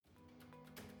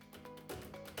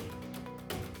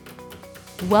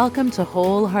Welcome to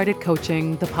Wholehearted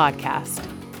Coaching, the podcast.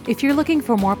 If you're looking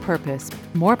for more purpose,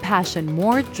 more passion,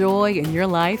 more joy in your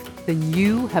life, then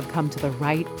you have come to the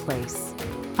right place.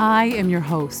 I am your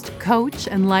host, coach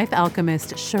and life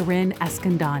alchemist Shirin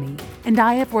Eskandani, and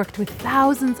I have worked with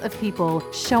thousands of people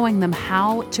showing them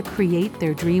how to create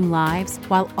their dream lives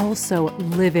while also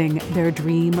living their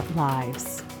dream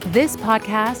lives. This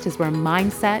podcast is where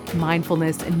mindset,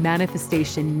 mindfulness, and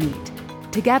manifestation meet.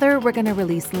 Together, we're going to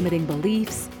release limiting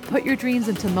beliefs, put your dreams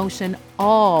into motion,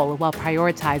 all while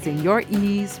prioritizing your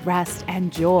ease, rest,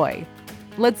 and joy.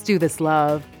 Let's do this,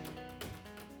 love.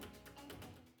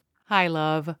 Hi,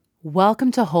 love.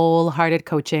 Welcome to Wholehearted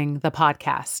Coaching, the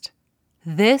podcast.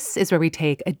 This is where we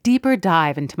take a deeper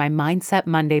dive into my Mindset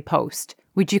Monday post,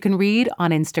 which you can read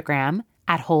on Instagram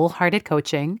at Wholehearted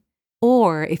Coaching.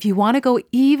 Or if you want to go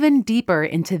even deeper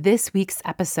into this week's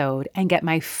episode and get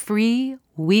my free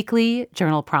weekly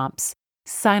journal prompts,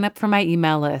 sign up for my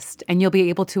email list and you'll be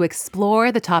able to explore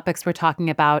the topics we're talking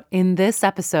about in this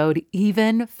episode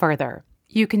even further.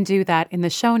 You can do that in the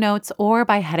show notes or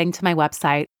by heading to my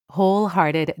website,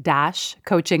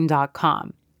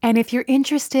 wholehearted-coaching.com. And if you're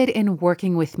interested in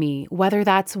working with me, whether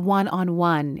that's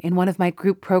one-on-one in one of my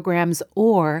group programs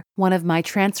or one of my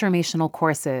transformational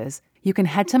courses, you can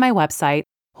head to my website,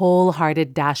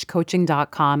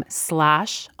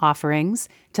 wholehearted-coaching.com/offerings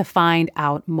to find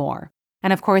out more.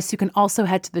 And of course, you can also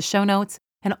head to the show notes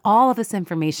and all of this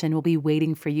information will be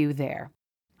waiting for you there.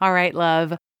 All right,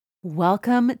 love,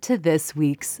 welcome to this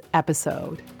week's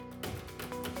episode.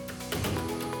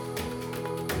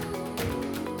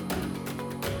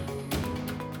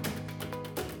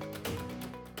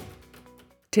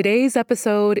 Today's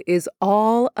episode is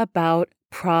all about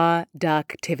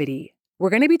productivity. We're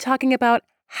going to be talking about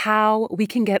how we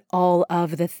can get all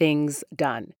of the things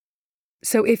done.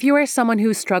 So if you are someone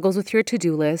who struggles with your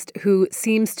to-do list, who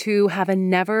seems to have a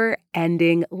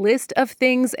never-ending list of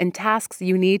things and tasks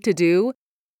you need to do,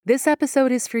 this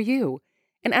episode is for you.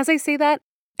 And as I say that,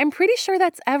 I'm pretty sure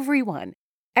that's everyone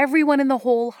in the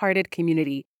Wholehearted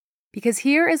community. Because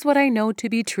here is what I know to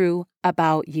be true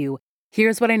about you.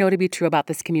 Here's what I know to be true about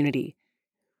this community.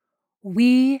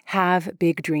 We have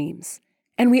big dreams,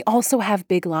 and we also have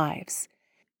big lives.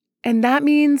 And that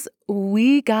means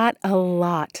we got a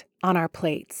lot on our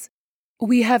plates.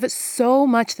 We have so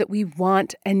much that we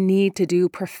want and need to do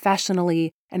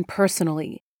professionally and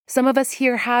personally. Some of us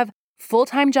here have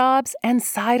full-time jobs and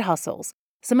side hustles.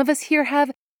 Some of us here have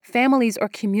families or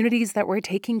communities that we're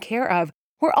taking care of.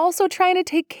 We're also trying to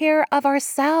take care of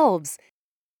ourselves.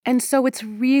 And so it's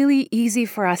really easy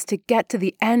for us to get to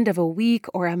the end of a week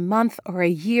or a month or a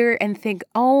year and think,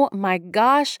 oh my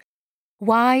gosh,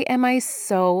 why am I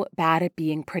so bad at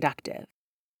being productive?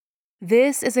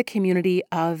 This is a community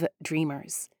of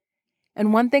dreamers.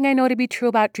 And one thing I know to be true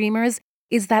about dreamers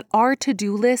is that our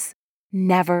to-do lists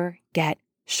never get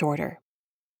shorter.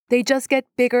 They just get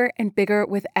bigger and bigger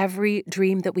with every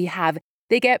dream that we have.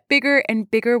 They get bigger and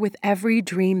bigger with every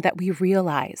dream that we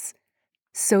realize.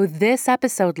 So this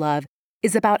episode, love,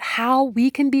 is about how we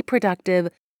can be productive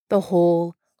the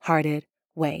wholehearted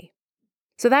way.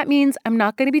 So that means I'm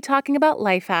not going to be talking about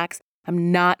life hacks.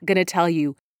 I'm not going to tell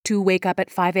you to wake up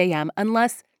at 5 a.m.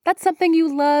 unless that's something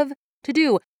you love to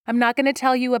do. I'm not going to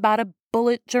tell you about a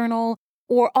bullet journal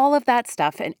or all of that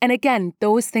stuff. And again,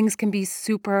 those things can be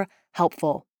super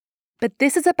helpful. But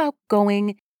this is about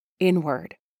going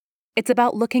inward. It's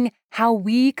about looking how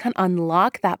we can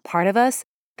unlock that part of us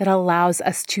that allows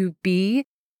us to be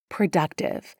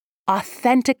productive,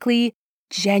 authentically,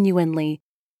 genuinely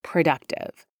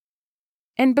productive.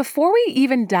 And before we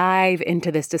even dive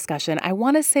into this discussion, I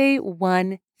want to say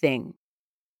one thing.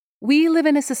 We live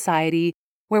in a society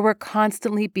where we're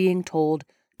constantly being told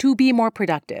to be more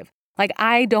productive. Like,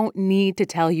 I don't need to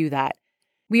tell you that.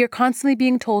 We are constantly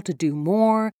being told to do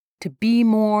more, to be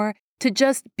more, to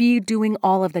just be doing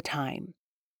all of the time.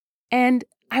 And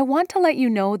I want to let you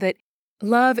know that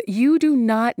love, you do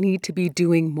not need to be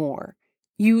doing more.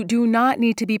 You do not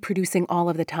need to be producing all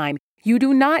of the time. You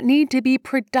do not need to be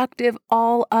productive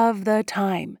all of the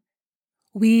time.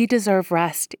 We deserve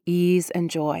rest, ease, and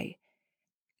joy.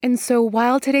 And so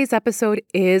while today's episode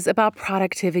is about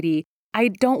productivity, I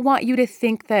don't want you to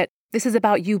think that this is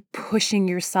about you pushing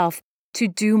yourself to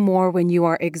do more when you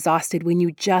are exhausted, when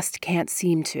you just can't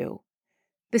seem to.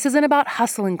 This isn't about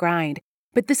hustle and grind,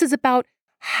 but this is about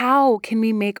how can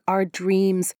we make our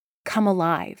dreams come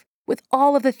alive with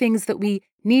all of the things that we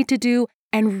need to do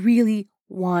and really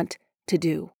want to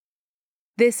do.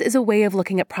 This is a way of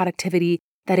looking at productivity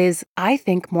that is, I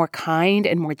think, more kind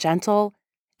and more gentle.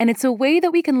 And it's a way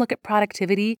that we can look at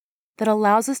productivity that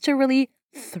allows us to really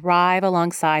thrive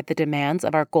alongside the demands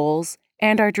of our goals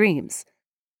and our dreams.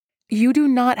 You do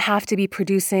not have to be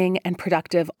producing and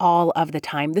productive all of the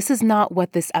time. This is not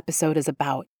what this episode is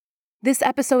about. This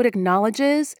episode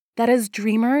acknowledges that as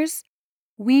dreamers,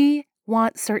 we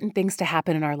want certain things to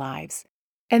happen in our lives.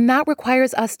 And that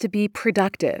requires us to be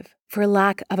productive, for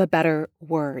lack of a better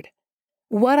word.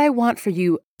 What I want for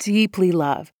you, deeply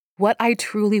love, what I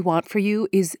truly want for you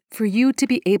is for you to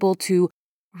be able to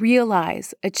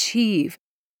realize, achieve,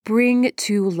 bring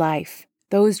to life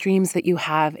those dreams that you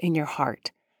have in your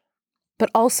heart, but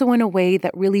also in a way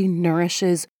that really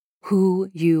nourishes who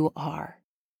you are.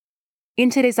 In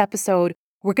today's episode,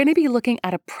 we're going to be looking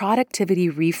at a productivity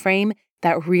reframe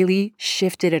that really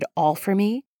shifted it all for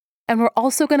me. And we're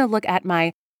also going to look at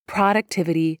my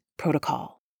productivity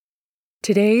protocol.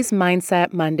 Today's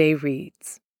Mindset Monday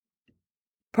reads,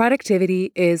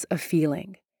 productivity is a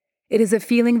feeling. It is a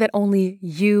feeling that only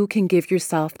you can give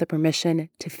yourself the permission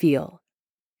to feel.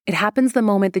 It happens the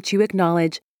moment that you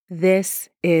acknowledge this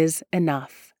is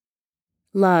enough.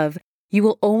 Love, you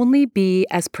will only be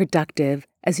as productive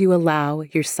as you allow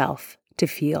yourself to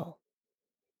feel.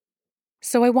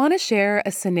 So I want to share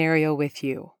a scenario with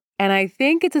you. And I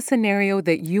think it's a scenario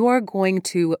that you are going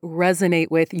to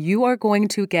resonate with, you are going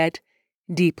to get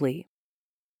deeply.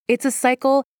 It's a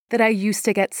cycle that I used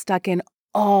to get stuck in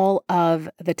all of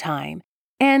the time.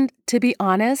 And to be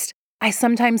honest, I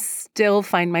sometimes still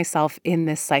find myself in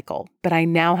this cycle, but I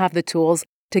now have the tools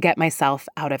to get myself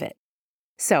out of it.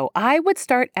 So I would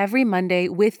start every Monday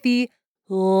with the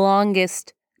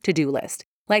longest to-do list,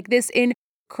 like this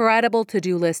incredible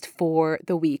to-do list for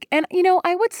the week. And,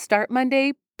 I would start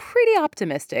Monday pretty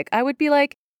optimistic. I would be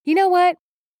like, you know what?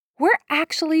 We're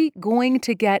actually going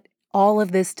to get all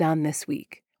of this done this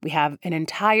week. We have an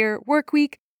entire work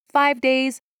week, 5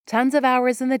 days, tons of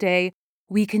hours in the day.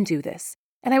 We can do this.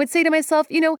 And I would say to myself,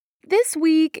 this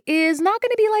week is not going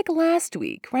to be like last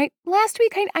week, right? Last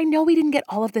week, I know we didn't get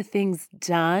all of the things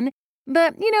done,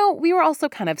 but, we were also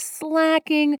kind of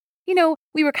slacking.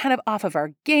 We were kind of off of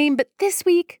our game. But this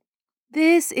week,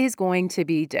 this is going to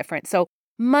be different. So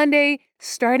Monday,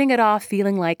 starting it off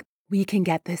feeling like we can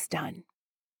get this done.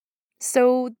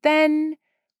 So then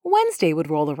Wednesday would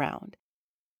roll around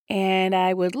and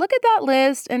I would look at that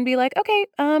list and be like, okay,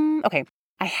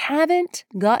 I haven't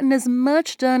gotten as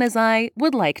much done as I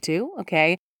would like to,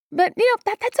 okay? But,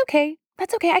 that's okay.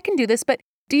 That's okay. I can do this. But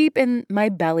deep in my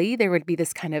belly, there would be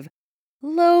this kind of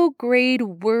low-grade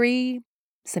worry,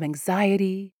 some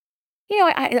anxiety.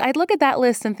 I'd look at that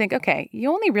list and think, okay,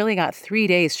 you only really got 3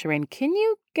 days, Shireen. Can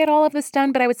you get all of this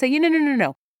done? But I would say,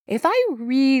 no. If I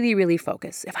really, really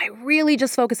focus, if I really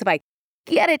just focus, if I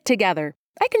get it together,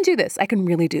 I can do this. I can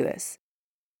really do this.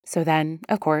 So then,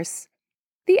 of course,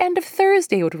 the end of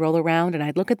Thursday would roll around and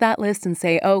I'd look at that list and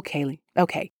say,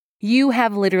 okay, you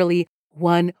have literally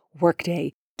one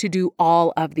workday to do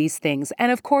all of these things.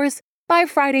 And of course, by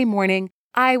Friday morning,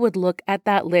 I would look at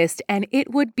that list and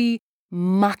it would be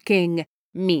mocking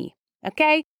me,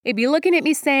 okay? It'd be looking at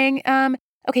me saying,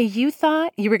 okay, you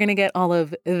thought you were going to get all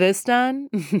of this done?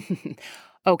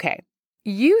 Okay.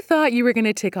 You thought you were going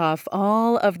to tick off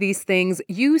all of these things.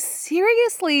 You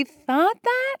seriously thought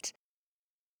that?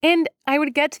 And I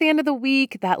would get to the end of the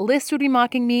week, that list would be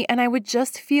mocking me, and I would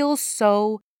just feel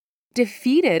so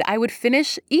defeated. I would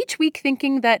finish each week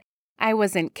thinking that I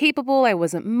wasn't capable, I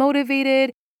wasn't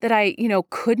motivated, that I,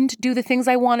 couldn't do the things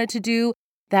I wanted to do,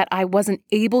 that I wasn't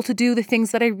able to do the things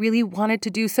that I really wanted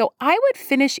to do. So I would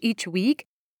finish each week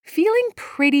feeling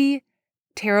pretty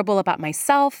terrible about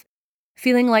myself,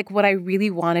 feeling like what I really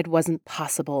wanted wasn't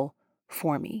possible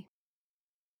for me.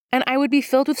 And I would be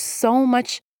filled with so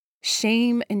much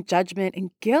shame and judgment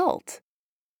and guilt.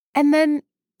 And then,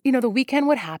 the weekend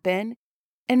would happen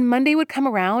and Monday would come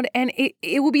around and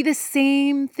it would be the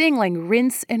same thing, like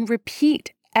rinse and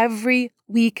repeat every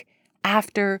week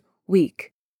after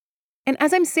week. And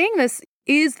as I'm saying this,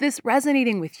 is this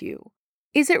resonating with you?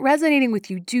 Is it resonating with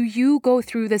you? Do you go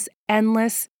through this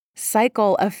endless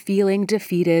cycle of feeling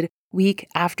defeated week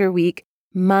after week,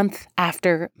 month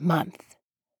after month?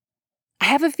 I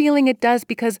have a feeling it does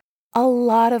because a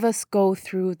lot of us go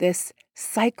through this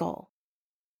cycle.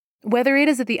 Whether it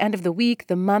is at the end of the week,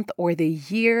 the month, or the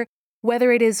year,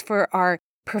 whether it is for our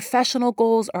professional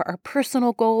goals or our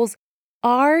personal goals,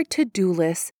 our to-do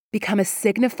lists become a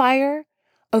signifier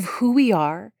of who we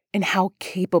are and how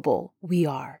capable we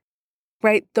are,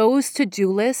 right? Those to-do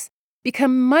lists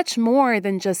become much more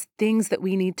than just things that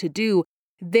we need to do.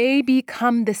 They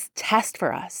become this test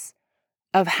for us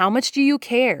of how much do you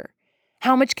care?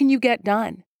 How much can you get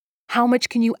done? How much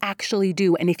can you actually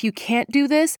do? And if you can't do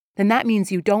this, then that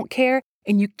means you don't care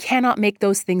and you cannot make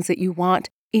those things that you want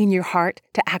in your heart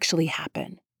to actually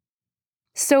happen.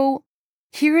 So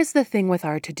Here is the thing with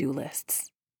our to-do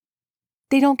lists.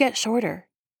 They don't get shorter.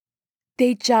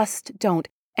 They just don't.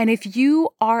 And if you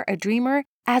are a dreamer,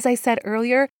 as I said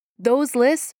earlier, those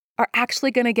lists are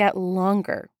actually going to get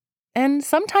longer and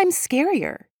sometimes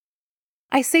scarier.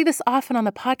 I say this often on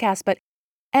the podcast, but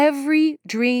every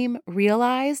dream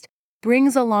realized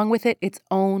brings along with it its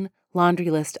own laundry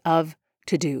list of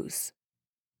to-dos.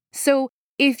 So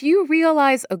if you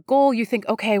realize a goal, you think,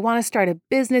 okay, I want to start a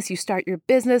business, you start your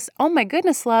business. Oh my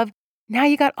goodness, love. Now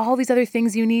you got all these other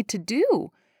things you need to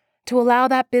do to allow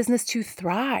that business to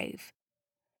thrive.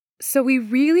 So we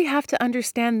really have to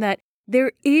understand that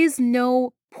there is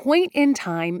no point in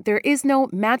time, there is no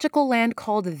magical land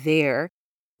called there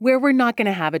where we're not going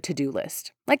to have a to-do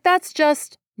list. Like that's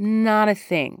just not a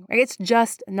thing, right? It's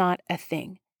just not a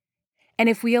thing. And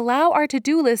if we allow our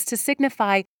to-do list to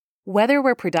signify whether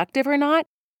we're productive or not,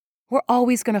 we're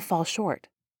always going to fall short.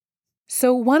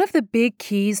 So one of the big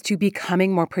keys to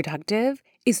becoming more productive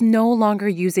is no longer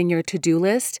using your to-do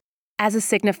list as a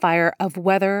signifier of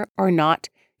whether or not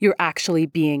you're actually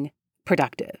being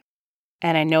productive.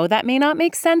 And I know that may not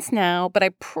make sense now, but I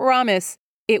promise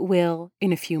it will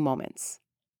in a few moments.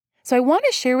 So I want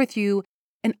to share with you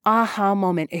an aha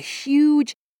moment, a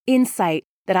huge insight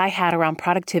that I had around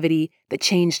productivity that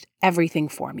changed everything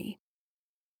for me.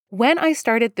 When I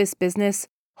started this business,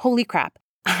 holy crap,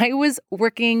 I was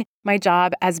working my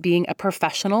job as being a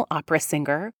professional opera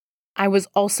singer. I was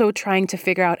also trying to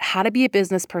figure out how to be a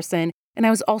business person, and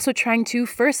I was also trying to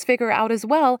first figure out as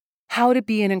well how to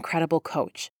be an incredible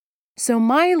coach. So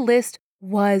my list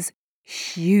was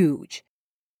huge,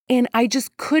 and I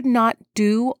just could not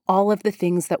do all of the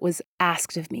things that was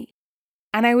asked of me.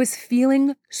 And I was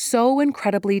feeling so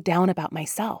incredibly down about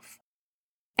myself.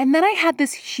 And then I had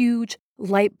this huge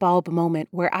light bulb moment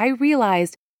where I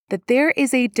realized that there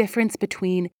is a difference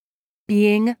between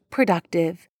being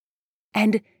productive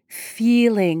and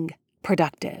feeling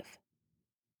productive.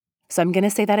 So I'm going to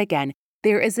say that again.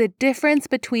 There is a difference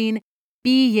between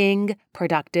being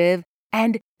productive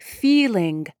and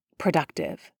feeling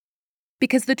productive.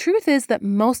 Because the truth is that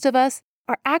most of us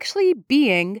are actually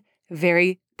being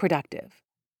very productive.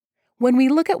 When we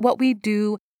look at what we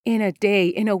do in a day,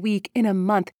 in a week, in a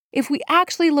month, if we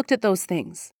actually looked at those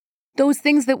things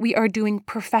that we are doing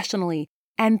professionally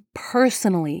and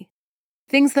personally,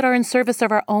 things that are in service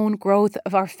of our own growth,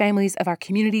 of our families, of our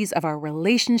communities, of our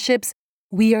relationships,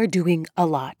 we are doing a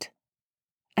lot.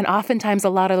 And oftentimes a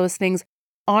lot of those things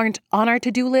aren't on our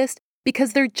to-do list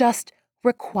because they're just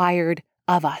required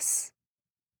of us.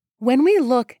 When we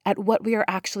look at what we are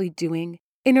actually doing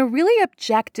in a really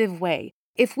objective way,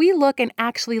 if we look and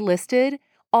actually listed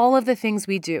all of the things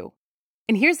we do,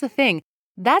 and here's the thing,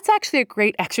 that's actually a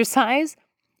great exercise,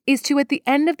 is to at the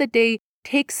end of the day,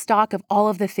 take stock of all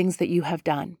of the things that you have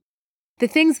done. The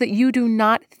things that you do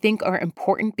not think are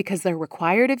important because they're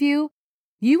required of you,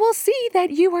 you will see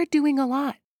that you are doing a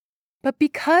lot. But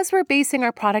because we're basing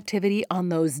our productivity on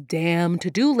those damn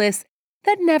to-do lists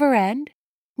that never end,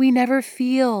 we never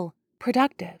feel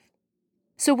productive.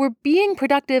 So we're being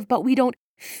productive, but we don't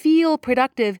feel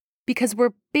productive because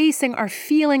we're basing our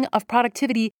feeling of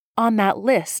productivity on that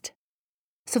list.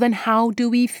 So then how do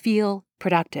we feel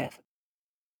productive?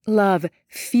 Love,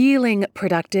 feeling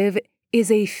productive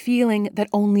is a feeling that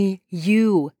only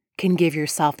you can give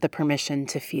yourself the permission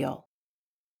to feel.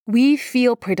 We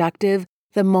feel productive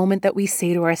the moment that we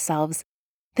say to ourselves,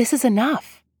 this is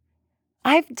enough.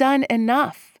 I've done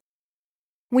enough.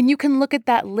 When you can look at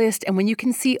that list and when you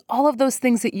can see all of those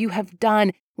things that you have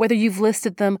done, whether you've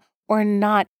listed them or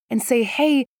not, and say,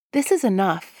 hey, this is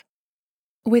enough.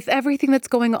 With everything that's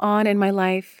going on in my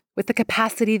life, with the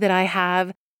capacity that I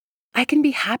have, I can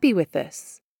be happy with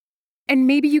this. And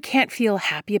maybe you can't feel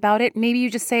happy about it. Maybe you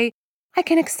just say, I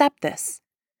can accept this.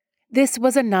 This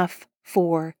was enough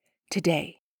for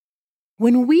today.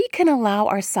 When we can allow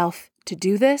ourselves to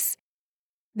do this,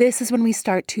 this is when we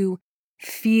start to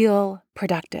feel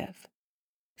productive.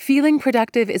 Feeling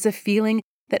productive is a feeling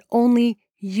that only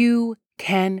you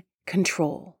can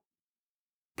control.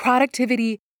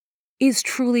 Productivity is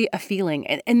truly a feeling.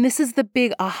 And this is the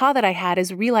big aha that I had,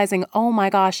 is realizing, oh my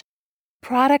gosh,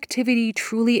 productivity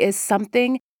truly is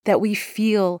something that we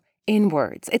feel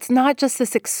inwards. It's not just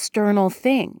this external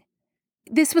thing.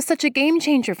 This was such a game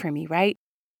changer for me, right?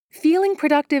 Feeling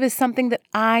productive is something that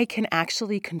I can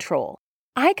actually control.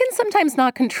 I can sometimes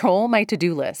not control my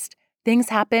to-do list. Things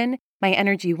happen, my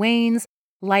energy wanes,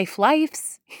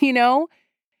 life's,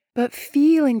 But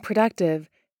feeling productive,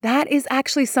 that is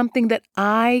actually something that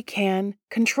I can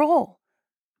control.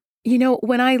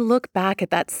 When I look back at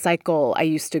that cycle I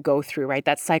used to go through, right?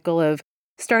 That cycle of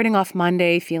starting off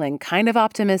Monday feeling kind of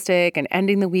optimistic and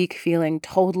ending the week feeling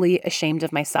totally ashamed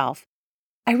of myself,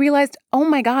 I realized, oh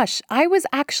my gosh, I was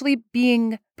actually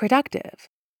being productive.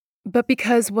 But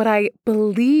because what I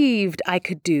believed I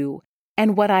could do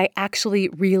and what I actually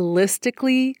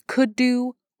realistically could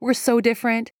do were so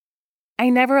different, I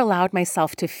never allowed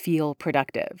myself to feel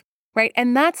productive, right?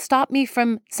 And that stopped me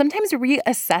from sometimes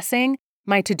reassessing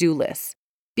my to-do lists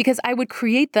because I would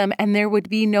create them and there would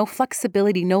be no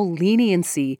flexibility, no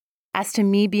leniency as to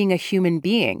me being a human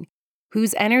being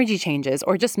whose energy changes,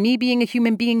 or just me being a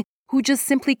human being who just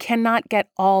simply cannot get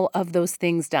all of those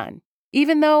things done.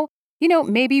 Even though,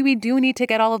 maybe we do need to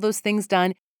get all of those things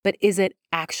done, but is it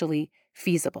actually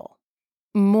feasible?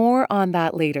 More on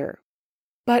that later.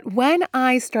 But when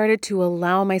I started to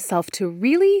allow myself to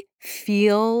really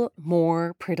feel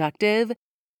more productive,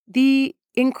 the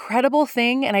incredible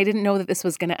thing, and I didn't know that this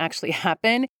was going to actually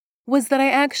happen, was that I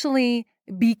actually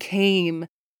became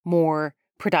more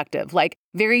productive, like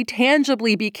very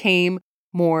tangibly became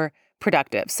more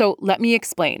productive. So let me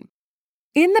explain.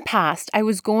 In the past, I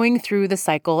was going through the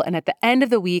cycle, and at the end of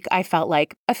the week, I felt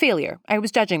like a failure. I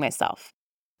was judging myself.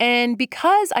 And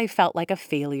because I felt like a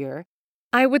failure,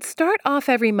 I would start off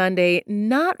every Monday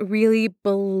not really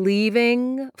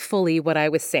believing fully what I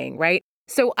was saying, right?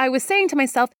 So I was saying to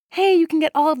myself, hey, you can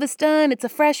get all of this done. It's a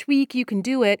fresh week. You can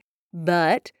do it.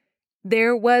 But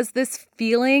there was this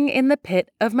feeling in the pit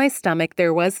of my stomach.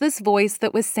 There was this voice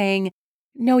that was saying,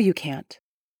 no, you can't.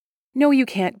 No, you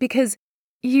can't, because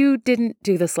you didn't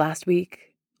do this last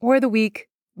week or the week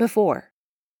before.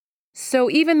 So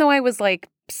even though I was like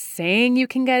saying you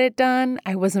can get it done,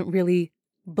 I wasn't really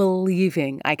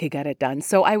believing I could get it done.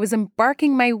 So I was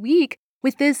embarking my week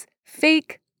with this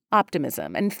fake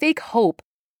optimism and fake hope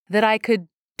that I could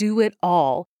do it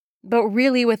all, but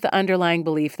really with the underlying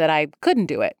belief that I couldn't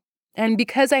do it. And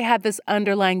because I had this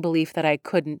underlying belief that I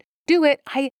couldn't do it,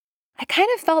 I kind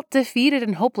of felt defeated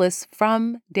and hopeless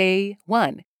from day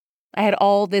one. I had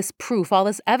all this proof, all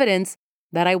this evidence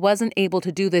that I wasn't able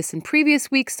to do this in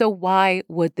previous weeks, so why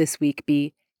would this week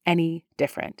be any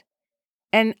different?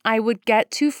 And I would get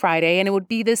to Friday and it would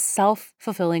be this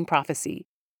self-fulfilling prophecy.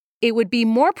 It would be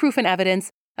more proof and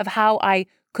evidence of how I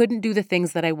couldn't do the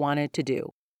things that I wanted to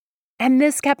do. And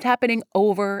this kept happening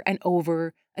over and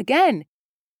over again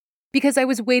because I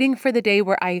was waiting for the day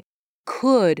where I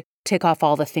could tick off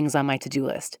all the things on my to-do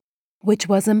list, which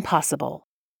was impossible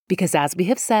because, as we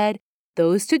have said,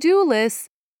 those to-do lists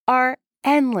are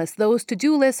endless. Those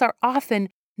to-do lists are often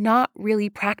not really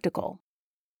practical.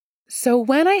 So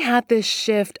when I had this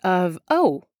shift of,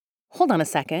 oh, hold on a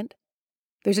second,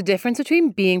 there's a difference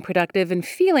between being productive and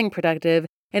feeling productive,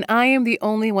 and I am the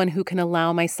only one who can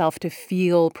allow myself to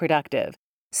feel productive.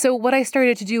 So what I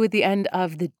started to do at the end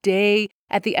of the day,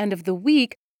 at the end of the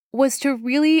week, was to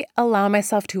really allow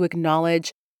myself to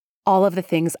acknowledge all of the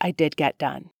things I did get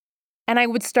done. And I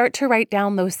would start to write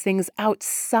down those things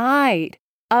outside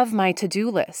of my to-do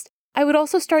list. I would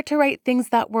also start to write things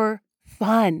that were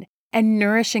fun and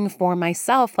nourishing for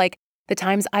myself, like the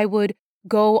times I would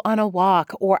go on a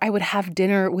walk or I would have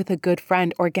dinner with a good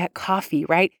friend or get coffee,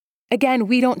 right? Again,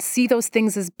 we don't see those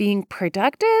things as being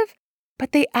productive,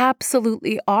 but they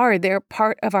absolutely are. They're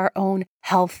part of our own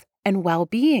health and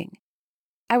well-being.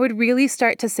 I would really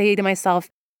start to say to myself,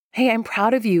 hey, I'm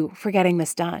proud of you for getting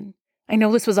this done. I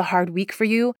know this was a hard week for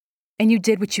you and you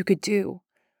did what you could do.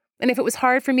 And if it was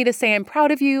hard for me to say I'm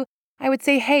proud of you, I would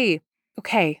say, hey,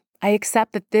 okay, I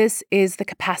accept that this is the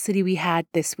capacity we had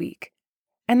this week.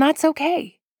 And that's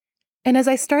okay. And as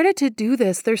I started to do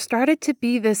this, there started to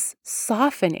be this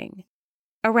softening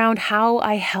around how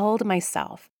I held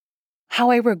myself, how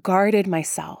I regarded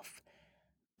myself.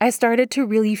 I started to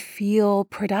really feel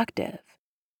productive.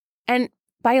 And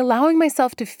by allowing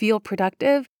myself to feel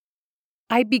productive,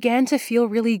 I began to feel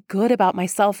really good about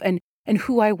myself and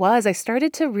who I was. I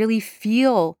started to really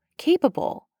feel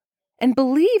capable and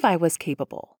believe I was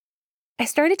capable. I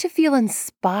started to feel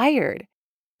inspired.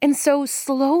 And so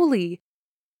slowly,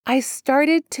 I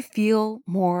started to feel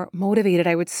more motivated.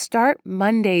 I would start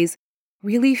Mondays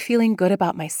really feeling good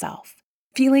about myself,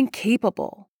 feeling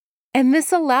capable. And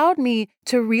this allowed me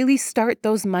to really start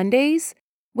those Mondays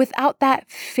without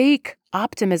that fake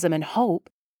optimism and hope,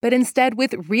 but instead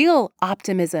with real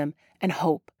optimism and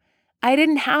hope. I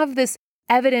didn't have this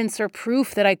evidence or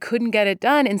proof that I couldn't get it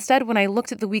done. Instead, when I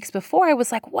looked at the weeks before, I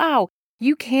was like, wow,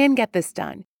 you can get this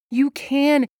done. You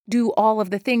can do all of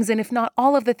the things. And if not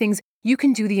all of the things, you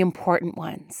can do the important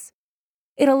ones.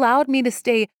 It allowed me to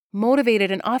stay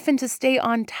motivated and often to stay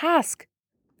on task.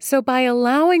 So by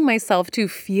allowing myself to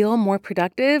feel more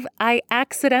productive, I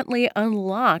accidentally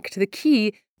unlocked the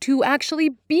key to actually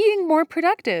being more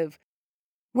productive.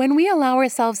 When we allow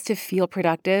ourselves to feel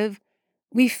productive,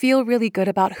 we feel really good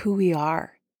about who we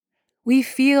are. We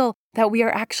feel that we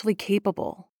are actually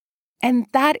capable. And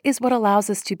that is what allows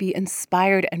us to be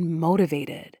inspired and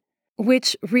motivated,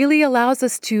 which really allows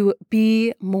us to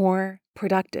be more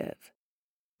productive.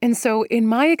 And so, in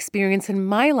my experience in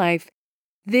my life,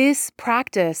 this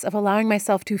practice of allowing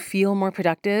myself to feel more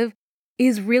productive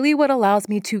is really what allows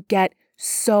me to get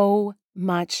so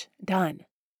much done.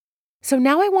 So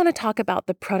now I want to talk about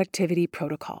the productivity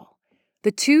protocol,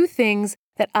 the two things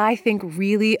that I think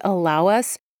really allow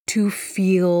us to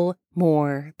feel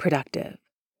more productive.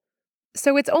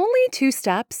 So it's only 2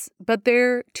 steps, but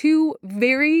they're 2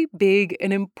 very big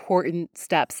and important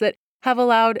steps that have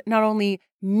allowed not only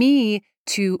me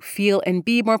to feel and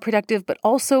be more productive, but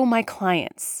also my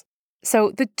clients.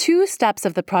 So the 2 steps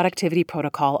of the productivity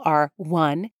protocol are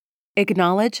 1,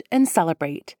 acknowledge and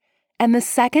celebrate. And the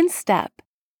second step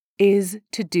is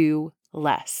to do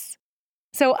less.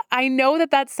 So I know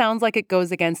that that sounds like it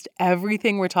goes against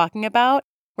everything we're talking about,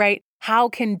 right? How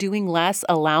can doing less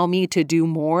allow me to do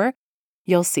more?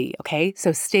 You'll see, okay?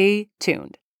 So stay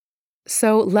tuned.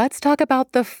 So let's talk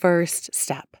about the first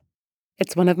step.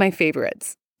 It's one of my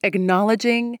favorites,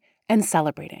 acknowledging and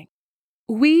celebrating.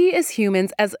 We as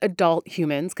humans, as adult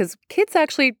humans, because kids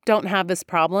actually don't have this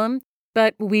problem,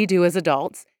 but we do as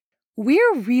adults,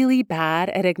 we're really bad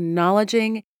at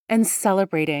acknowledging and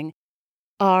celebrating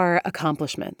our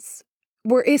accomplishments.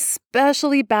 We're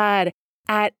especially bad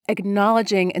at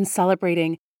acknowledging and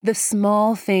celebrating the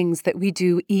small things that we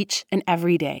do each and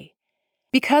every day.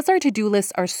 Because our to-do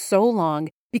lists are so long,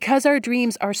 because our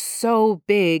dreams are so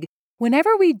big,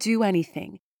 whenever we do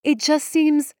anything, it just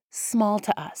seems small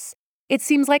to us. It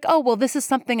seems like, oh, well, this is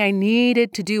something I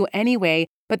needed to do anyway,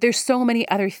 but there's so many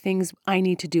other things I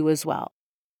need to do as well.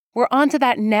 We're on to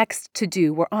that next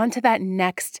to-do. We're on to that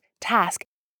next task.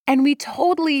 And we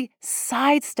totally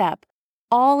sidestep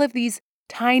all of these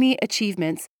tiny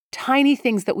achievements, tiny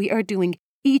things that we are doing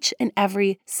each and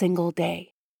every single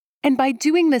day. And by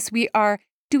doing this, we are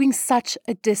doing such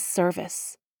a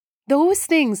disservice. Those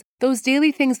things, those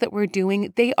daily things that we're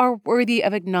doing, they are worthy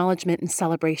of acknowledgement and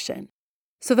celebration.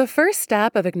 So the first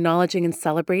step of acknowledging and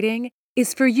celebrating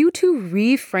is for you to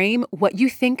reframe what you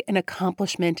think an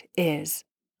accomplishment is,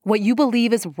 what you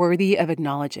believe is worthy of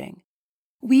acknowledging.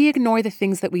 We ignore the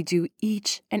things that we do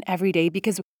each and every day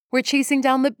because we're chasing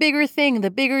down the bigger thing, the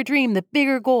bigger dream, the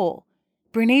bigger goal.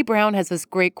 Brené Brown has this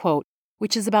great quote,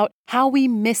 which is about how we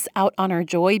miss out on our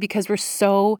joy because we're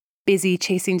so busy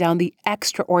chasing down the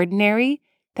extraordinary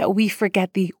that we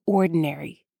forget the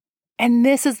ordinary. And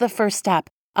this is the first step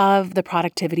of the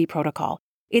productivity protocol.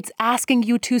 It's asking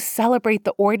you to celebrate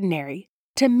the ordinary,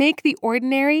 to make the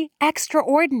ordinary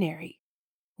extraordinary.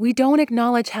 We don't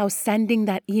acknowledge how sending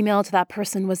that email to that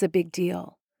person was a big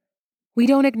deal. We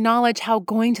don't acknowledge how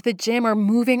going to the gym or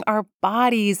moving our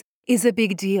bodies is a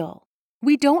big deal.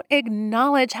 We don't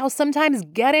acknowledge how sometimes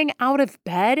getting out of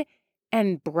bed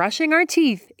and brushing our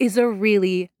teeth is a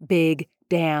really big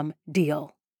damn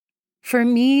deal. For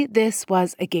me, this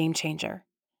was a game changer.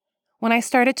 When I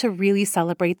started to really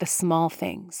celebrate the small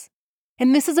things.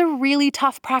 And this is a really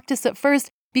tough practice at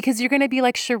first because you're going to be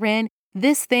like, Shirin,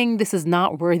 this is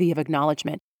not worthy of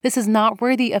acknowledgement. This is not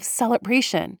worthy of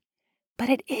celebration. But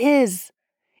it is.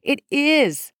 It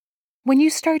is. When you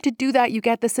start to do that, you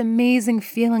get this amazing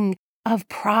feeling of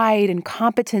pride and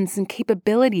competence and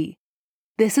capability.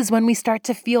 This is when we start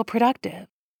to feel productive.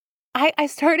 I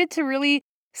started to really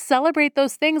celebrate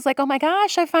those things like, oh my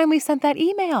gosh, I finally sent that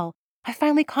email. I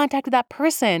finally contacted that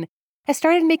person. I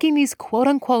started making these quote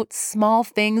unquote small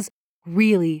things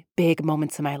really big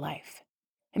moments in my life.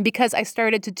 And because I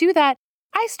started to do that,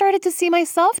 I started to see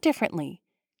myself differently.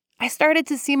 I started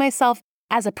to see myself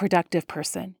as a productive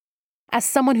person, as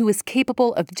someone who is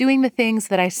capable of doing the things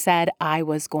that I said I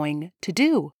was going to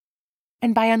do.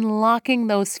 And by unlocking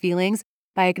those feelings,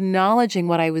 by acknowledging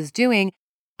what I was doing,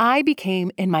 I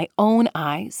became, in my own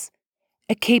eyes,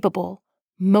 a capable,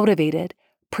 motivated,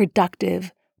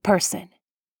 productive person.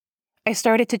 I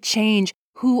started to change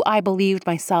who I believed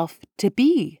myself to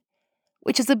be,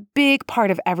 which is a big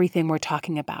part of everything we're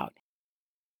talking about.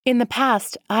 In the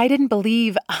past, I didn't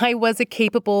believe I was a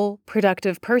capable,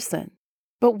 productive person.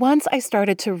 But once I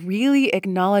started to really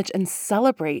acknowledge and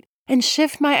celebrate and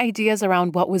shift my ideas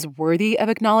around what was worthy of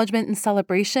acknowledgement and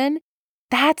celebration,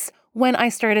 that's when I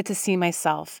started to see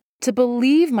myself, to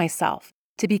believe myself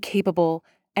to be capable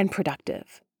and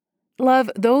productive. Love,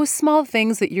 those small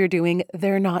things that you're doing,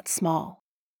 they're not small.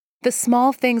 The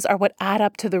small things are what add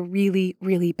up to the really,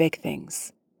 really big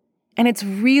things. And it's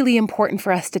really important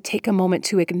for us to take a moment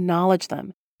to acknowledge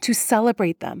them, to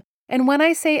celebrate them. And when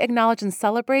I say acknowledge and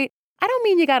celebrate, I don't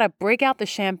mean you got to break out the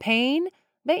champagne,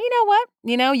 but you know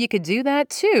what? You could do that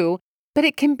too. But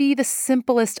it can be the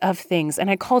simplest of things. And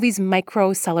I call these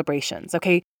micro celebrations.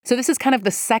 Okay. So this is kind of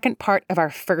the second part of our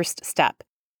first step.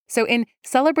 So in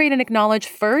celebrate and acknowledge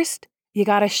first, you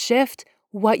got to shift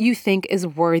what you think is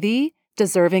worthy,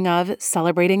 deserving of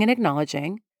celebrating and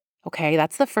acknowledging. Okay.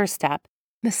 That's the first step.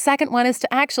 The second one is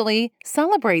to actually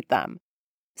celebrate them.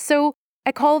 So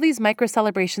I call these micro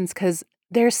celebrations because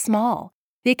they're small.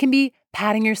 They can be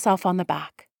patting yourself on the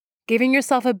back, giving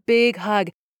yourself a big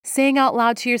hug, saying out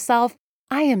loud to yourself,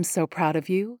 I am so proud of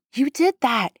you. You did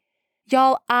that.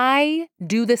 Y'all, I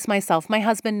do this myself. My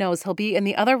husband knows. He'll be in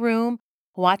the other room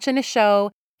watching a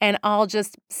show, and I'll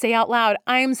just say out loud,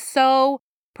 I am so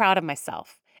proud of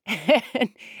myself.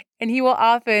 And he will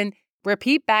often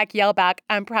repeat back, yell back,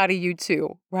 I'm proud of you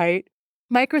too, right?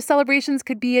 Micro celebrations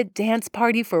could be a dance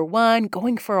party for one,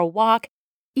 going for a walk,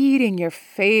 eating your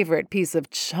favorite piece of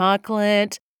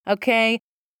chocolate, okay?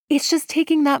 It's just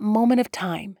taking that moment of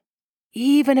time,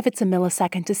 even if it's a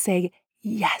millisecond, to say,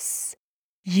 yes,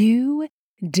 you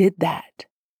did that.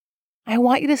 I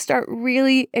want you to start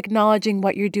really acknowledging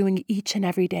what you're doing each and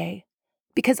every day,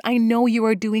 because I know you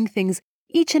are doing things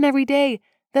each and every day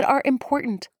that are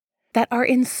important, that are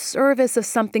in service of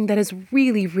something that is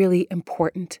really, really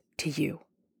important to you.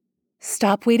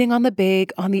 Stop waiting on the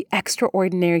big, on the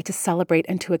extraordinary to celebrate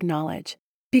and to acknowledge.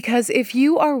 Because if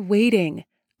you are waiting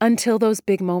until those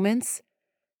big moments,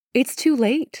 it's too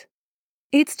late.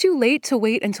 It's too late to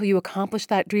wait until you accomplish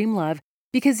that dream love,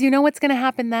 because you know what's going to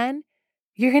happen then?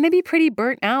 You're going to be pretty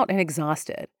burnt out and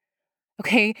exhausted.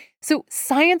 Okay, so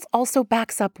science also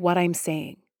backs up what I'm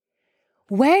saying.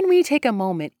 When we take a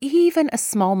moment, even a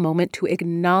small moment, to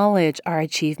acknowledge our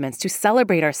achievements, to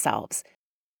celebrate ourselves,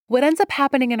 what ends up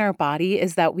happening in our body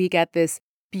is that we get this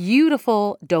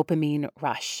beautiful dopamine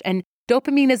rush. And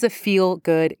dopamine is a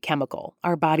feel-good chemical.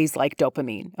 Our bodies like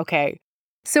dopamine, okay?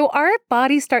 So our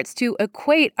body starts to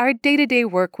equate our day-to-day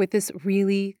work with this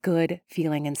really good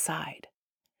feeling inside.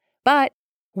 But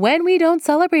when we don't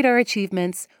celebrate our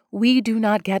achievements, we do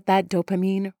not get that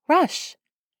dopamine rush.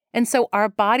 And so our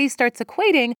body starts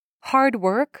equating hard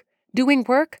work, doing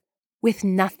work, with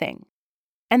nothing.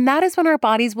 And that is when our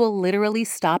bodies will literally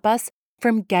stop us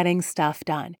from getting stuff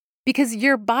done. Because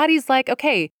your body's like,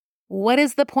 okay, what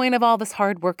is the point of all this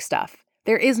hard work stuff?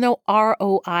 There is no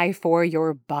ROI for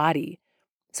your body.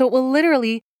 So it will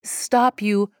literally stop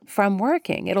you from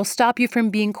working. It'll stop you from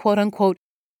being quote unquote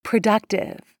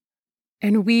productive.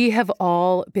 And we have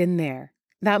all been there.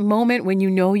 That moment when you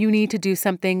know you need to do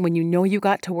something, when you know you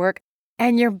got to work,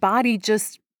 and your body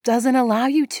just doesn't allow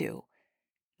you to.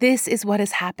 This is what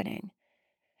is happening.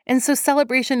 And so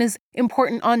celebration is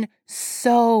important on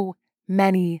so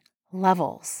many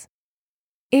levels.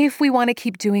 If we want to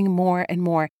keep doing more and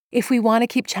more, if we want to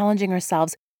keep challenging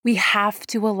ourselves, we have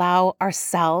to allow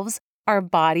ourselves, our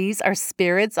bodies, our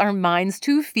spirits, our minds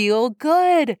to feel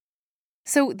good.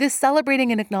 So this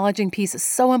celebrating and acknowledging piece is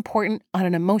so important on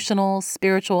an emotional,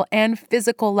 spiritual, and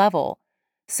physical level.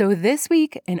 So this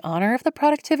week, in honor of the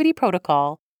productivity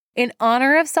protocol, in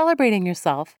honor of celebrating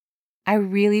yourself, I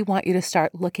really want you to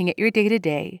start looking at your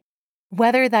day-to-day,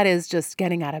 whether that is just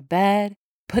getting out of bed,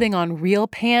 putting on real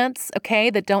pants, okay,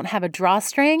 that don't have a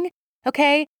drawstring,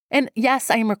 okay? And yes,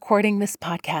 I am recording this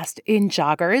podcast in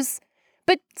joggers,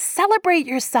 but celebrate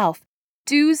yourself.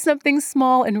 Do something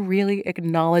small and really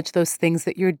acknowledge those things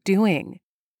that you're doing.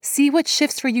 See what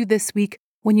shifts for you this week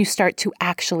when you start to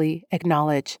actually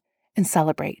acknowledge and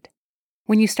celebrate.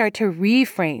 When you start to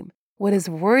reframe what is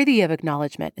worthy of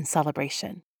acknowledgement and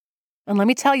celebration. And let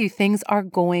me tell you, things are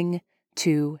going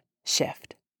to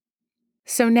shift.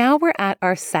 So now we're at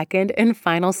our second and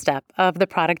final step of the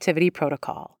productivity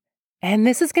protocol. And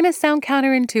this is going to sound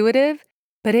counterintuitive,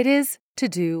 but it is to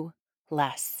do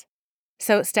less.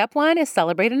 So step 1 is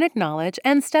celebrate and acknowledge,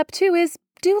 and step 2 is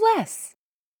do less.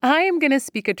 I am going to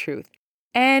speak a truth,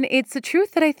 and it's a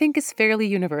truth that I think is fairly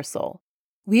universal.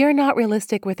 We are not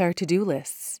realistic with our to-do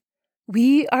lists.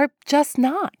 We are just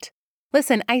not.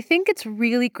 Listen, I think it's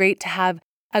really great to have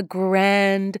a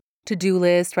grand to-do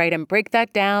list, right, and break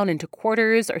that down into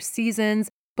quarters or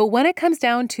seasons. But when it comes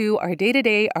down to our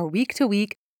day-to-day, our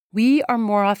week-to-week, we are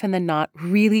more often than not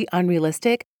really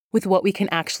unrealistic with what we can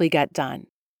actually get done,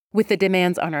 with the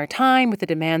demands on our time, with the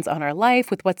demands on our life,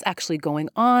 with what's actually going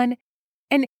on.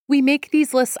 And we make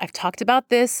these lists. I've talked about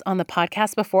this on the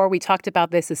podcast before. We talked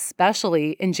about this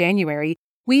especially in January.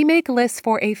 We make lists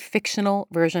for a fictional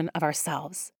version of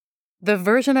ourselves. The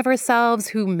version of ourselves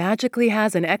who magically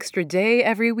has an extra day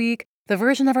every week, the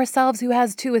version of ourselves who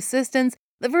has 2 assistants,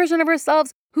 the version of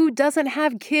ourselves who doesn't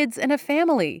have kids and a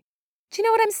family. Do you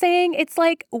know what I'm saying? It's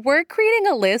like we're creating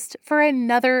a list for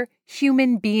another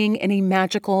human being in a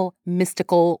magical,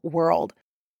 mystical world.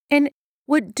 And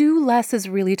what Do Less is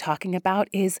really talking about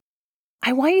is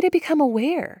I want you to become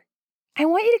aware. I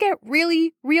want you to get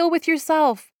really real with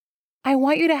yourself. I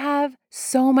want you to have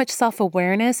so much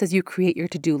self-awareness as you create your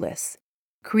to-do list.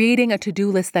 Creating a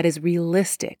to-do list that is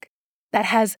realistic, that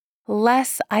has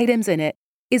less items in it,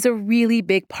 is a really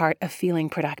big part of feeling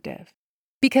productive.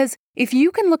 Because if you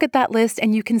can look at that list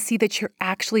and you can see that you're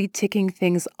actually ticking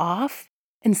things off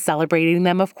and celebrating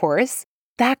them, of course,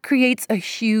 that creates a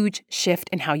huge shift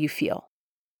in how you feel.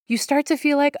 You start to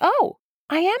feel like, oh,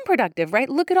 I am productive, right?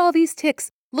 Look at all these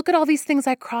ticks. Look at all these things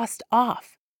I crossed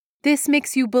off. This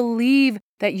makes you believe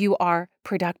that you are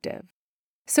productive.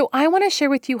 So I want to share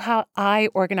with you how I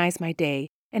organize my day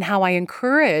and how I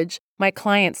encourage my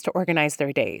clients to organize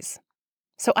their days.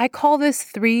 So I call this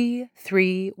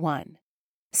 3-3-1.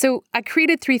 So I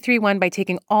created 3-3-1 by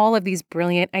taking all of these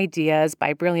brilliant ideas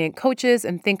by brilliant coaches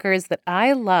and thinkers that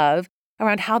I love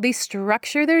around how they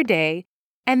structure their day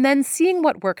and then seeing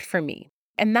what worked for me.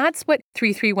 And that's what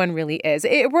 3-3-1 really is.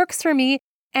 It works for me,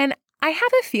 and I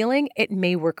have a feeling it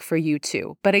may work for you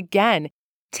too. But again,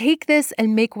 take this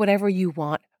and make whatever you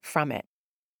want from it.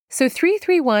 So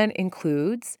 3-3-1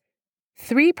 includes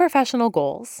 3 professional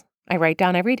goals I write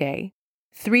down every day,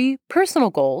 3 personal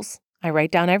goals I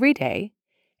write down every day,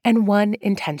 and 1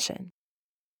 intention.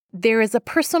 There is a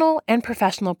personal and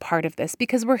professional part of this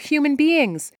because we're human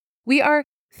beings. We are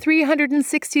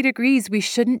 360 degrees. We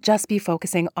shouldn't just be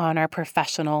focusing on our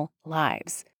professional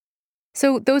lives.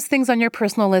 So those things on your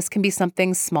personal list can be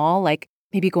something small, like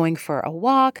maybe going for a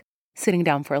walk, sitting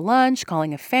down for lunch,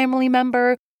 calling a family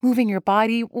member, moving your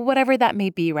body, whatever that may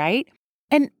be, right?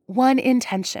 And 1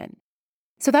 intention.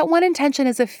 So that 1 intention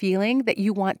is a feeling that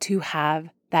you want to have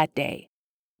that day.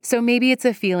 So maybe it's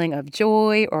a feeling of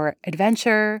joy or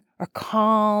adventure or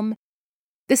calm.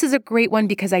 This is a great one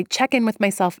because I check in with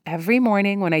myself every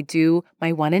morning when I do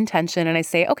my 1 intention and I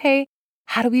say, okay,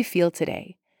 how do we feel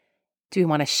today? Do we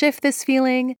want to shift this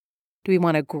feeling? Do we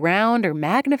want to ground or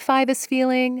magnify this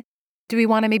feeling? Do we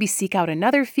want to maybe seek out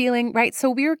another feeling, right? So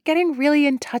we're getting really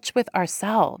in touch with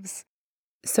ourselves.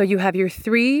 So you have your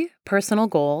 3 personal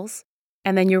goals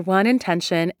and then your 1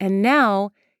 intention, and now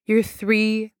your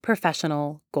 3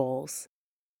 professional goals.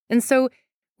 And so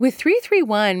with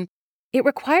 3-3-1, it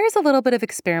requires a little bit of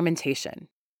experimentation.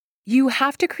 You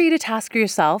have to create a task for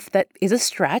yourself that is a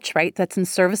stretch, right? That's in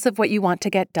service of what you want to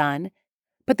get done,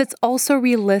 but that's also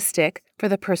realistic for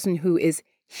the person who is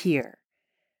here.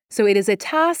 So it is a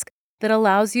task that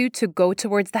allows you to go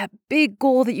towards that big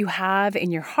goal that you have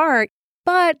in your heart,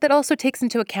 but that also takes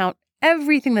into account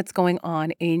everything that's going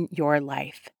on in your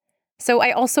life. So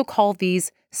I also call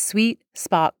these sweet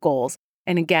spot goals.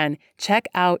 And again, check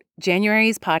out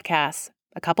January's podcast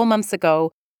a couple months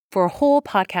ago for a whole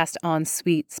podcast on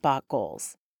sweet spot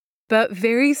goals. But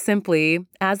very simply,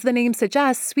 as the name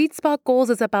suggests, sweet spot goals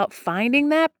is about finding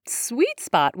that sweet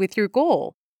spot with your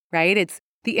goal, right? It's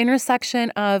the intersection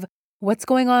of what's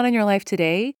going on in your life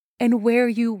today and where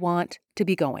you want to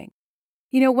be going.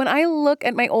 You know, when I look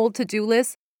at my old to-do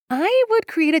list, I would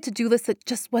create a to-do list that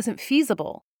just wasn't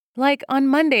feasible. Like on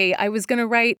Monday, I was going to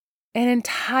write an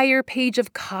entire page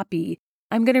of copy.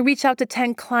 I'm going to reach out to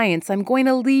 10 clients. I'm going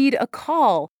to lead a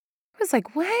call. I was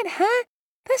like, what? Huh?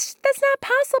 That's not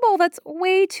possible. That's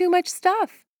way too much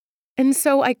stuff. And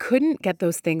so I couldn't get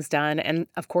those things done. And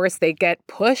of course, they get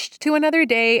pushed to another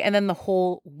day, and then the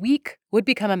whole week would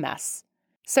become a mess.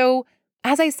 So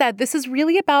as I said, this is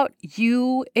really about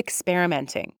you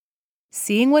experimenting,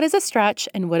 seeing what is a stretch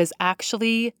and what is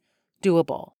actually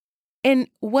doable. And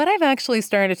what I've actually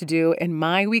started to do in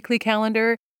my weekly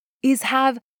calendar is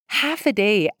have half a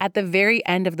day at the very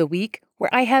end of the week where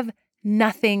I have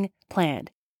nothing planned.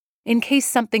 In case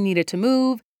something needed to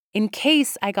move, in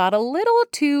case I got a little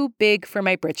too big for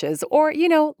my britches, or,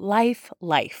 life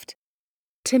lifed.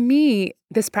 To me,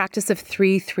 this practice of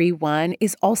 3-3-1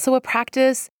 is also a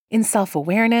practice in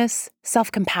self-awareness,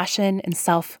 self-compassion, and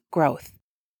self-growth.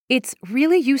 It's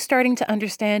really you starting to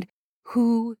understand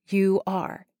who you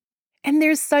are. And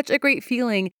there's such a great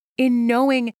feeling in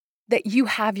knowing that you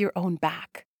have your own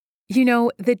back.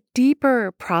 The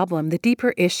deeper problem, the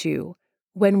deeper issue,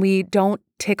 when we don't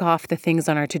tick off the things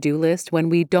on our to-do list, when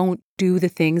we don't do the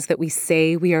things that we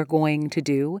say we are going to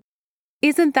do,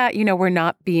 isn't that, we're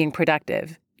not being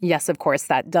productive. Yes, of course,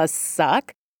 that does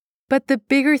suck. But the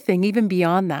bigger thing, even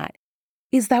beyond that,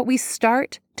 is that we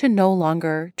start to no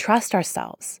longer trust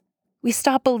ourselves. We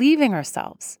stop believing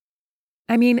ourselves.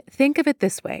 I mean, think of it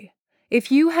this way. If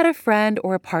you had a friend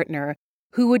or a partner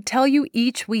who would tell you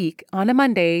each week on a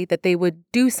Monday that they would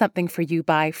do something for you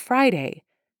by Friday,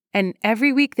 and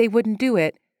every week they wouldn't do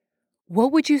it,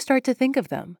 what would you start to think of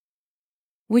them?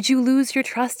 Would you lose your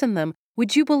trust in them?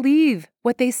 Would you believe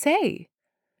what they say?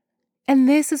 And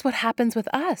this is what happens with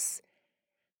us.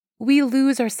 We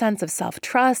lose our sense of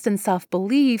self-trust and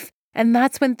self-belief, and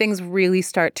that's when things really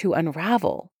start to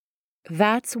unravel.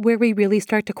 That's where we really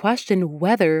start to question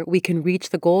whether we can reach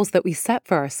the goals that we set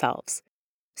for ourselves.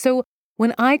 So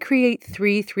when I create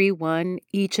 3-3-1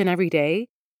 each and every day,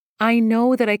 I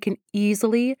know that I can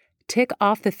easily tick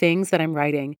off the things that I'm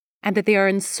writing and that they are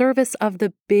in service of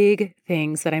the big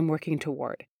things that I'm working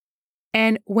toward.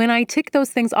 And when I tick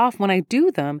those things off, when I do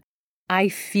them, I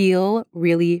feel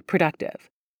really productive.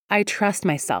 I trust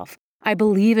myself. I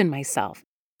believe in myself.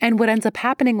 And what ends up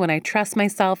happening when I trust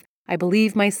myself, I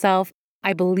believe myself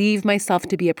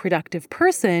to be a productive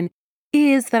person,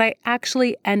 is that I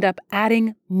actually end up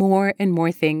adding more and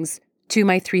more things to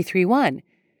my 3-3-1.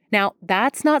 Now,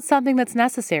 that's not something that's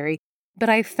necessary, but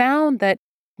I found that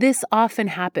this often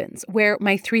happens where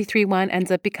my 3-3-1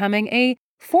 ends up becoming a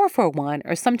 4-4-1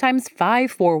 or sometimes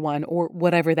 5-4-1 or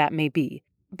whatever that may be.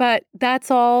 But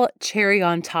that's all cherry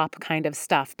on top kind of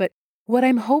stuff. But what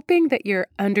I'm hoping that you're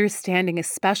understanding,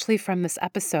 especially from this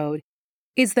episode,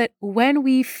 is that when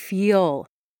we feel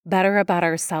better about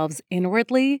ourselves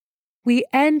inwardly, we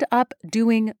end up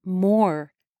doing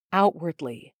more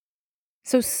outwardly.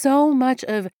 So much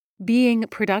of being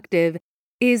productive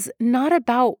is not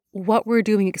about what we're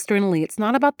doing externally. It's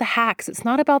not about the hacks. It's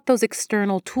not about those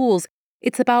external tools.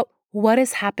 It's about what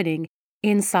is happening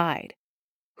inside,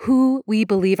 who we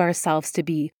believe ourselves to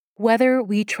be, whether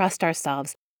we trust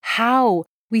ourselves, how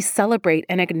we celebrate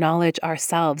and acknowledge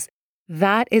ourselves.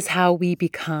 That is how we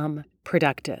become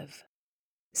productive.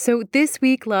 So this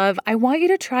week, love, I want you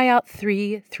to try out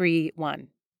 3-3-1.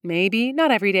 Maybe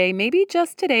not every day, maybe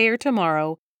just today or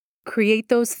tomorrow. Create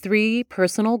those 3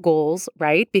 personal goals,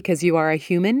 right? Because you are a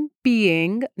human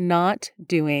being, not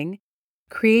doing.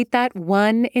 Create that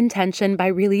one intention by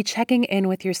really checking in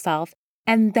with yourself,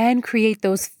 and then create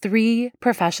those 3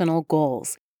 professional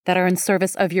goals that are in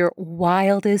service of your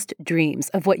wildest dreams,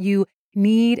 of what you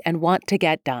need and want to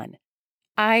get done.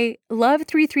 I love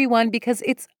 3-3-1 because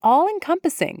it's all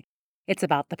encompassing. It's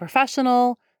about the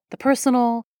professional, the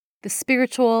personal, the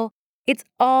spiritual. It's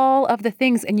all of the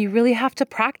things, and you really have to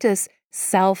practice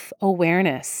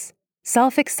self-awareness,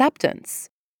 self-acceptance.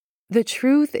 The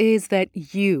truth is that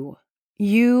you,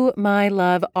 my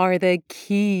love, are the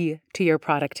key to your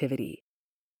productivity.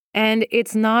 And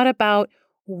it's not about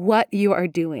what you are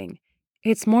doing.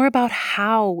 It's more about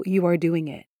how you are doing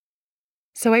it.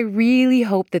 So I really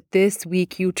hope that this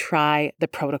week you try the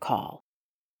protocol.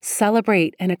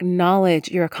 Celebrate and acknowledge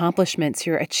your accomplishments,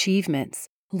 your achievements.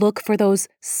 Look for those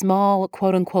small,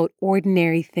 quote unquote,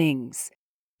 ordinary things.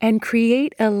 And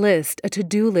create a list, a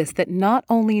to-do list that not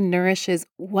only nourishes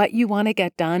what you want to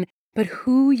get done, but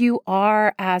who you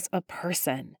are as a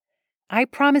person. I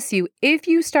promise you, if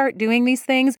you start doing these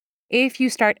things, if you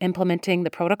start implementing the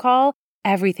protocol,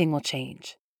 everything will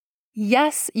change.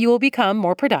 Yes, you will become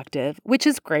more productive, which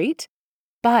is great,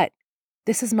 but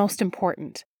this is most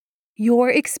important. Your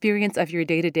experience of your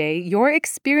day-to-day, your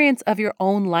experience of your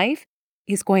own life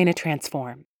is going to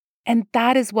transform. And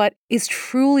that is what is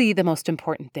truly the most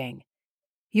important thing.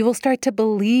 You will start to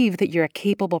believe that you're a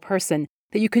capable person,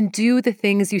 that you can do the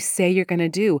things you say you're going to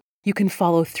do. You can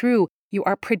follow through. You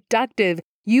are productive.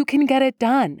 You can get it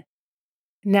done.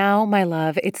 Now, my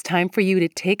love, it's time for you to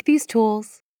take these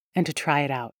tools and to try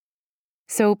it out.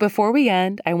 So before we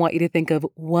end, I want you to think of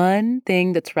one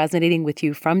thing that's resonating with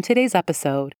you from today's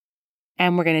episode.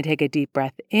 And we're going to take a deep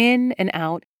breath in and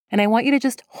out. And I want you to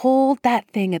just hold that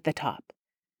thing at the top.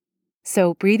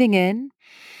 So breathing in,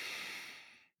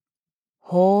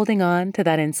 holding on to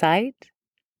that insight,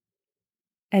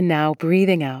 and now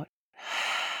breathing out.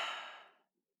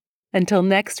 Until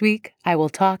next week, I will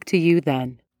talk to you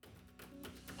then.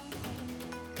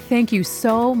 Thank you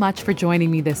so much for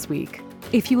joining me this week.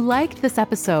 If you liked this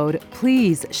episode,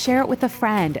 please share it with a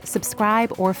friend,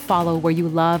 subscribe or follow where you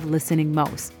love listening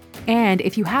most. And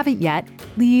if you haven't yet,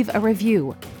 leave a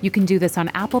review. You can do this on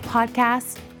Apple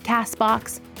Podcasts,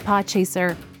 CastBox,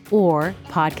 Podchaser, or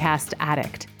Podcast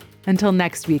Addict. Until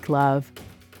next week, love.